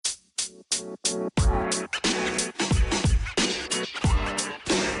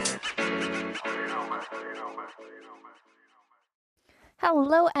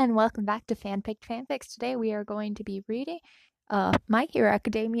Hello and welcome back to Fanpicked Fanfics. Today we are going to be reading My Hero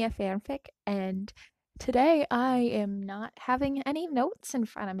Academia fanfic, and today I am not having any notes in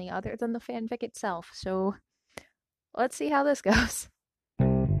front of me other than the fanfic itself, so let's see how this goes.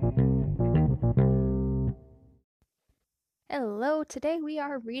 Hello, today we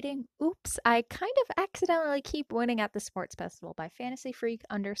are reading Oops, I Kind of Accidentally Keep Winning at the Sports Festival by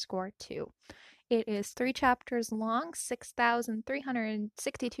FantasyFreak_2. It is 3 chapters long,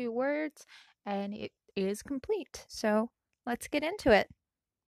 6,362 words, and it is complete. So let's get into it.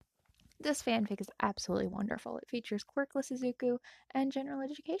 This fanfic is absolutely wonderful. It features quirkless Izuku and general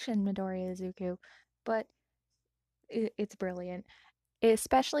education Midoriya Izuku, but it's brilliant.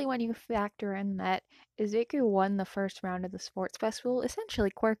 Especially when you factor in that Izuku won the first round of the sports festival essentially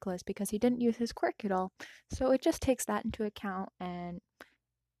quirkless because he didn't use his quirk at all. So it just takes that into account, and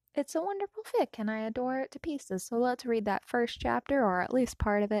it's a wonderful fic, and I adore it to pieces. So let's read that first chapter, or at least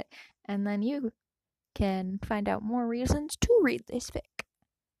part of it, and then you can find out more reasons to read this fic.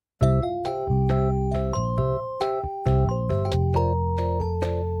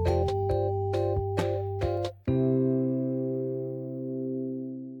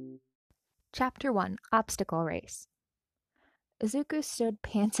 Chapter 1, Obstacle Race. Izuku stood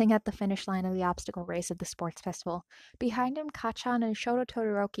panting at the finish line of the obstacle race of the sports festival. Behind him, Kacchan and Shoto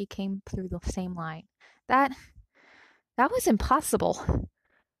Todoroki came through the same line. That was impossible.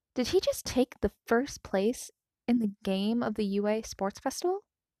 Did he just take the first place in the game of the UA Sports Festival?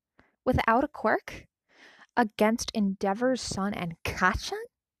 Without a quirk? Against Endeavor's son and Kacchan?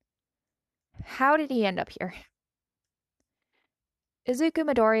 How did he end up here? Izuku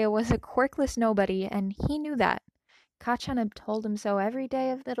Midoriya was a quirkless nobody, and he knew that. Kacchan had told him so every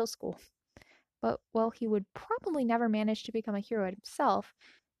day of middle school. But while he would probably never manage to become a hero himself,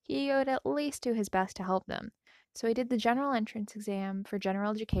 he would at least do his best to help them. So he did the general entrance exam for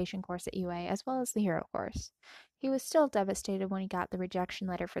general education course at UA as well as the hero course. He was still devastated when he got the rejection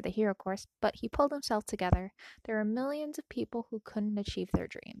letter for the hero course, but he pulled himself together. There are millions of people who couldn't achieve their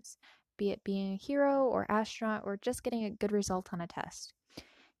dreams, be it being a hero or astronaut or just getting a good result on a test.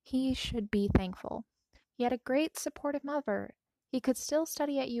 He should be thankful. He had a great, supportive mother. He could still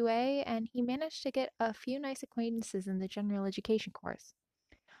study at UA, and he managed to get a few nice acquaintances in the general education course.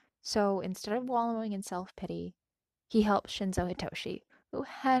 So instead of wallowing in self-pity, he helped Shinzo Hitoshi, who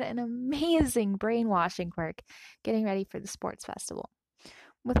had an amazing brainwashing quirk, getting ready for the sports festival.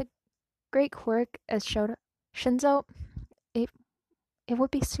 With a great quirk as Shinzo, it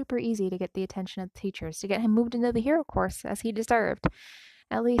would be super easy to get the attention of the teachers, to get him moved into the hero course as he deserved,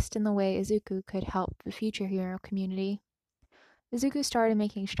 at least in the way Izuku could help the future hero community. Izuku started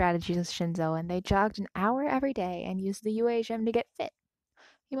making strategies with Shinzo, and they jogged an hour every day and used the UA gym to get fit.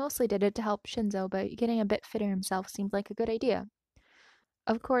 He mostly did it to help Shinzo, but getting a bit fitter himself seemed like a good idea.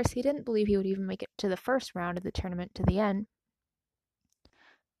 Of course, he didn't believe he would even make it to the first round of the tournament to the end.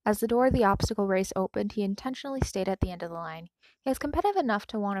 As the door of the obstacle race opened, he intentionally stayed at the end of the line. He was competitive enough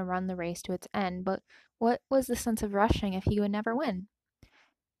to want to run the race to its end, but what was the sense of rushing if he would never win?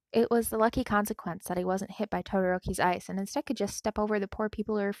 It was the lucky consequence that he wasn't hit by Todoroki's ice and instead could just step over the poor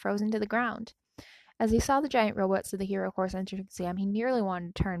people who were frozen to the ground. As he saw the giant robots of the hero course entrance exam, he nearly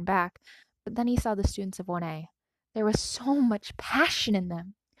wanted to turn back, but then he saw the students of 1A. There was so much passion in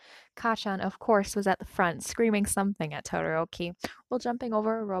them. Kacchan, of course, was at the front, screaming something at Todoroki while jumping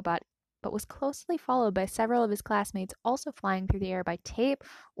over a robot, but was closely followed by several of his classmates also flying through the air by tape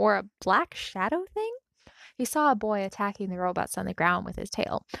or a black shadow thing. He saw a boy attacking the robots on the ground with his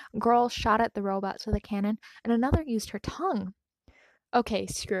tail. A girl shot at the robots with a cannon, and another used her tongue. Okay,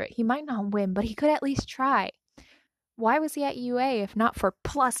 screw it. He might not win, but he could at least try. Why was he at UA if not for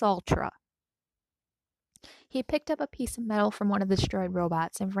Plus Ultra? He picked up a piece of metal from one of the destroyed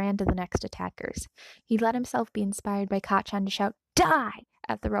robots and ran to the next attackers. He let himself be inspired by Kacchan to shout, "Die!"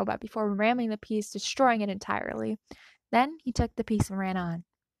 at the robot before ramming the piece, destroying it entirely. Then he took the piece and ran on.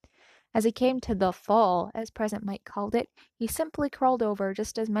 As he came to the fall, as President Mike called it, he simply crawled over,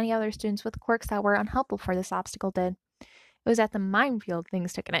 just as many other students with quirks that were unhelpful for this obstacle did. It was at the minefield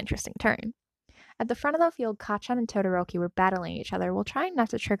things took an interesting turn. At the front of the field, Kacchan and Todoroki were battling each other while trying not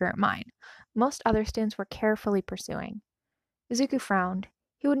to trigger a mine. Most other students were carefully pursuing. Izuku frowned.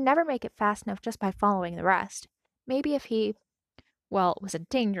 He would never make it fast enough just by following the rest. Maybe if he... Well, it was a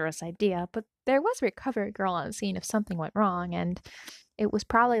dangerous idea, but there was a recovery girl on the scene if something went wrong, and it was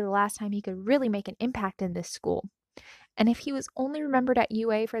probably the last time he could really make an impact in this school. And if he was only remembered at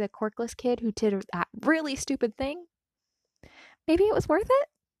UA for the quirkless kid who did that really stupid thing, maybe it was worth it?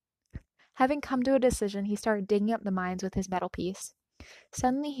 Having come to a decision, he started digging up the mines with his metal piece.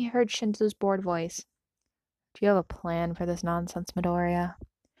 Suddenly he heard Shinzo's bored voice. Do you have a plan for this nonsense, Midoriya?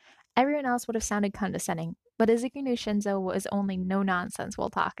 Everyone else would have sounded condescending, but Izuku knew Shinzo was only no nonsense while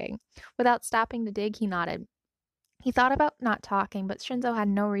talking. Without stopping to dig, he nodded. He thought about not talking, but Shinzo had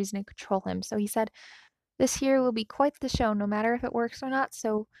no reason to control him, so he said, This here will be quite the show, no matter if it works or not,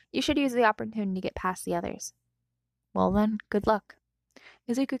 so you should use the opportunity to get past the others. Well then, good luck.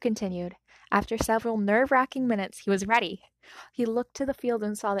 Izuku continued. After several nerve-wracking minutes, he was ready. He looked to the field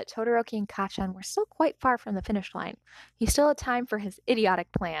and saw that Todoroki and Kacchan were still quite far from the finish line. He still had time for his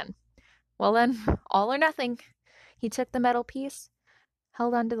idiotic plan. Well then, all or nothing. He took the metal piece,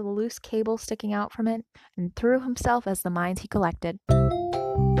 held onto the loose cable sticking out from it, and threw himself as the mines he collected.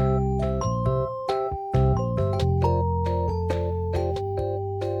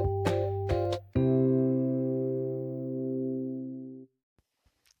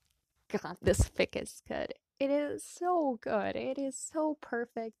 God, this fic is good. It is so good. It is so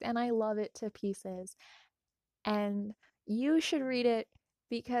perfect, and I love it to pieces. And you should read it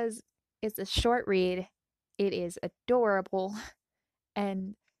because it's a short read. It is adorable,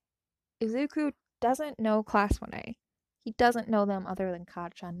 and Izuku doesn't know Class 1A. He doesn't know them other than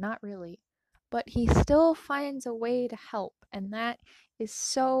Kacchan, not really. But he still finds a way to help, and that is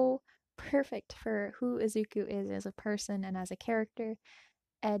so perfect for who Izuku is as a person and as a character.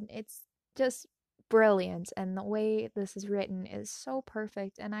 And it's just brilliant, and the way this is written is so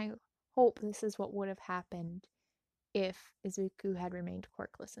perfect, and I hope this is what would have happened if Izuku had remained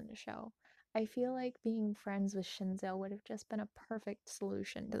quirkless in the show. I feel like being friends with Shinzo would have just been a perfect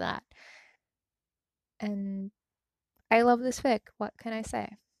solution to that. And I love this fic. What can I say?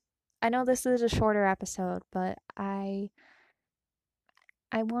 I know this is a shorter episode, but I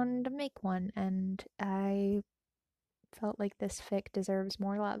wanted to make one, and I felt like this fic deserves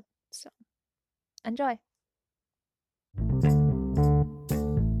more love. So, enjoy.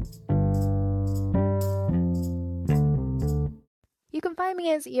 You can find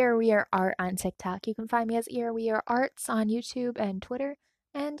me as EarWeAreArt on TikTok. You can find me as EarWeAreArts on YouTube and Twitter.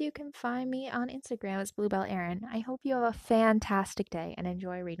 And you can find me on Instagram as Bluebell Erin. I hope you have a fantastic day and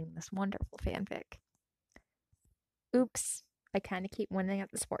enjoy reading this wonderful fanfic. Oops, I kind of keep winning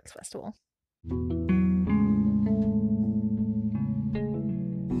at the sports festival.